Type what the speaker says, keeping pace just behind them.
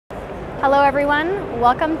Hello everyone,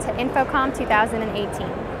 welcome to Infocomm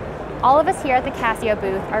 2018. All of us here at the Casio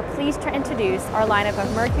booth are pleased to introduce our lineup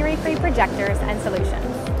of mercury-free projectors and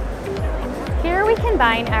solutions. Here we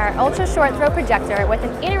combine our ultra short throw projector with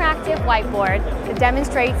an interactive whiteboard to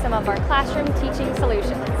demonstrate some of our classroom teaching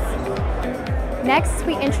solutions. Next,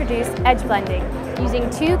 we introduce edge blending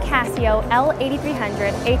using two Casio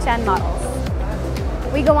L8300 HN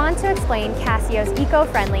models. We go on to explain Casio's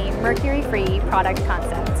eco-friendly, mercury-free product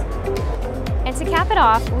concept. And to cap it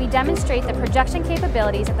off, we demonstrate the projection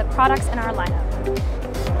capabilities of the products in our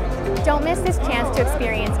lineup. Don't miss this chance to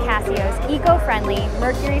experience Casio's eco-friendly,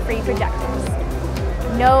 mercury-free projectors.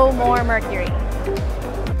 No more mercury.